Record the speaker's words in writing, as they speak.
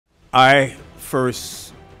I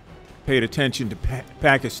first paid attention to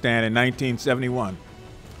Pakistan in 1971.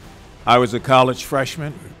 I was a college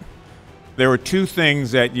freshman. There were two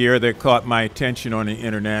things that year that caught my attention on the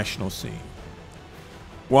international scene.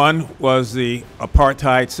 One was the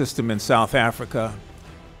apartheid system in South Africa,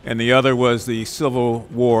 and the other was the civil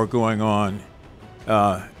war going on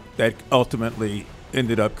that ultimately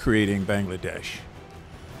ended up creating Bangladesh.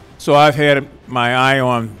 So I've had my eye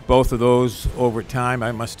on both of those over time.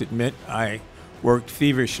 I must admit, I worked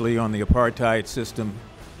feverishly on the apartheid system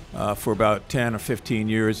for about 10 or 15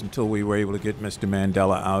 years until we were able to get Mr.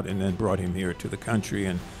 Mandela out and then brought him here to the country,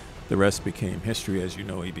 and the rest became history. As you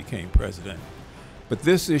know, he became president. But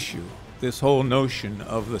this issue, this whole notion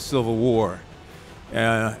of the civil war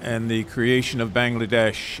and the creation of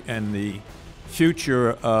Bangladesh and the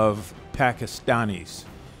future of Pakistanis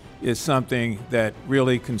is something that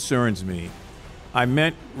really concerns me. I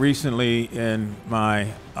met recently in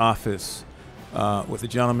my office with a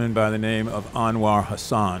gentleman by the name of Anwar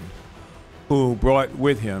Hassan, who brought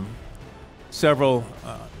with him several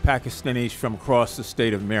Pakistanis from across the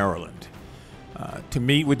state of Maryland to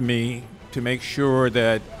meet with me to make sure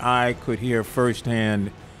that I could hear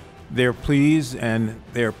firsthand their pleas and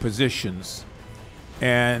their positions.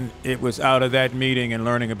 And it was out of that meeting and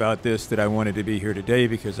learning about this that I wanted to be here today,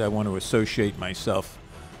 because I want to associate myself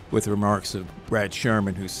with the remarks of Brad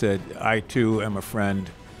Sherman, who said, I too am a friend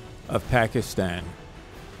of Pakistan.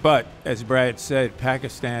 But as Brad said,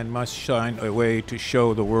 Pakistan must shine a way to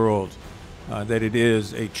show the world that it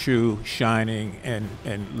is a true, shining, and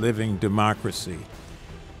living democracy.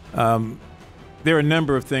 There are a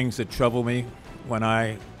number of things that trouble me when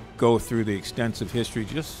I go through the extensive history,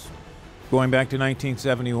 just going back to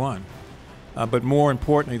 1971. But more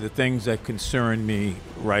importantly, the things that concern me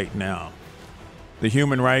right now. The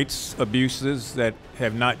human rights abuses that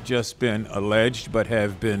have not just been alleged, but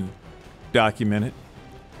have been documented.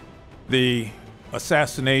 The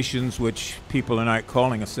assassinations, which people are not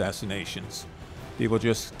calling assassinations. People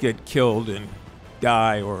just get killed and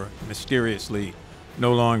die or mysteriously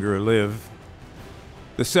no longer live.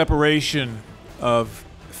 The separation of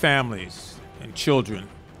families and children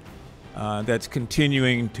that's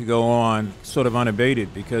continuing to go on sort of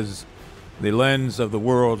unabated, because the lens of the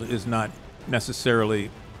world is not necessarily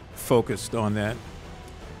focused on that.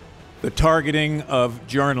 The targeting of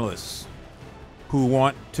journalists who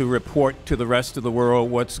want to report to the rest of the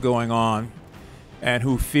world what's going on and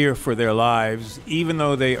who fear for their lives, even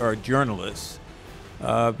though they are journalists,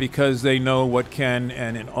 because they know what can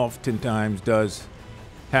and oftentimes does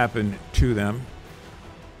happen to them.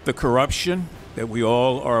 The corruption that we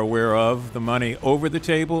all are aware of, the money over the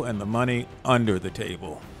table and the money under the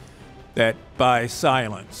table, that buys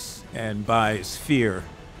silence and buys fear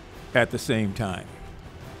at the same time.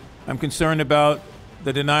 I'm concerned about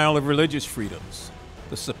the denial of religious freedoms,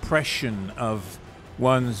 the suppression of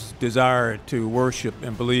one's desire to worship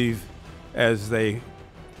and believe as they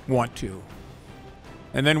want to.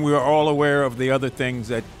 And then we are all aware of the other things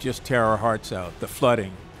that just tear our hearts out, the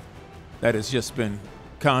flooding that has just been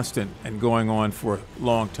constant and going on for a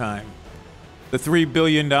long time. The $3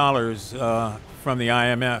 billion from the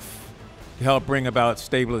IMF to help bring about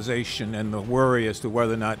stabilization, and the worry as to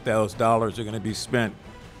whether or not those dollars are going to be spent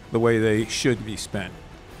the way they should be spent.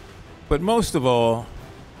 But most of all,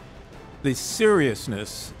 the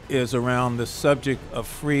seriousness is around the subject of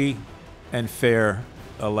free and fair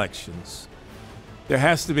elections. There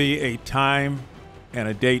has to be a time and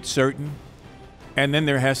a date certain, and then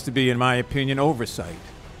there has to be, in my opinion, oversight.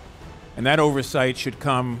 And that oversight should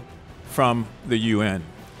come from the UN.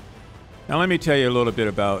 Now let me tell you a little bit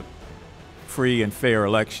about free and fair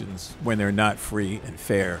elections when they're not free and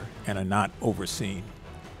fair and are not overseen.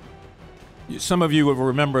 Some of you will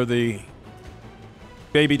remember the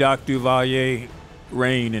Baby Doc Duvalier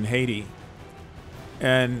reign in Haiti,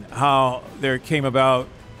 and how there came about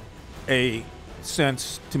a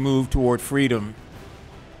sense to move toward freedom.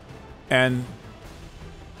 And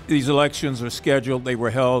these elections were scheduled, they were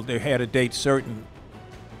held, they had a date certain.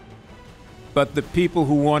 But the people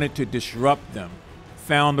who wanted to disrupt them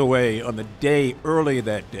found a way on the day, early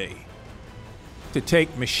that day, to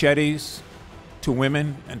take machetes to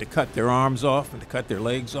women and to cut their arms off and to cut their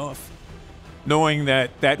legs off, knowing that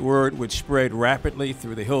that word would spread rapidly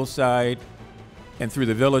through the hillside and through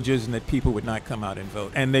the villages, and that people would not come out and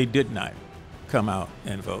vote. And they did not come out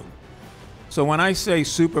and vote. So when I say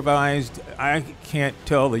supervised, I can't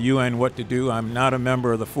tell the UN what to do. I'm not a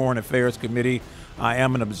member of the Foreign Affairs Committee. I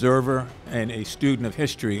am an observer and a student of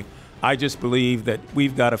history. I just believe that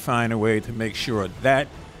we've got to find a way to make sure that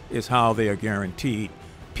is how they are guaranteed.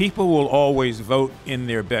 People will always vote in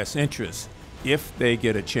their best interest if they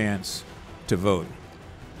get a chance to vote.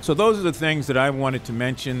 So those are the things that I wanted to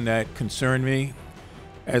mention that concern me.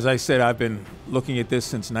 As I said, I've been looking at this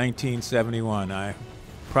since 1971. I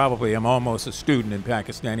probably am almost a student in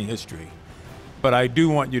Pakistani history. But I do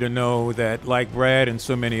want you to know that, like Brad and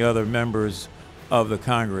so many other members of the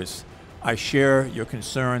Congress, I share your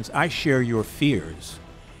concerns, I share your fears,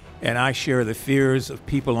 and I share the fears of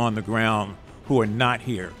people on the ground who are not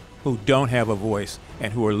here, who don't have a voice,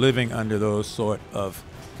 and who are living under those sort of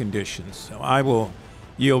conditions. So I will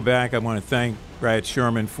yield back. I want to thank Brad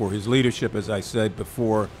Sherman for his leadership, as I said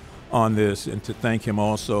before, on this, and to thank him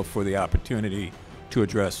also for the opportunity to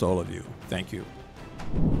address all of you. Thank you.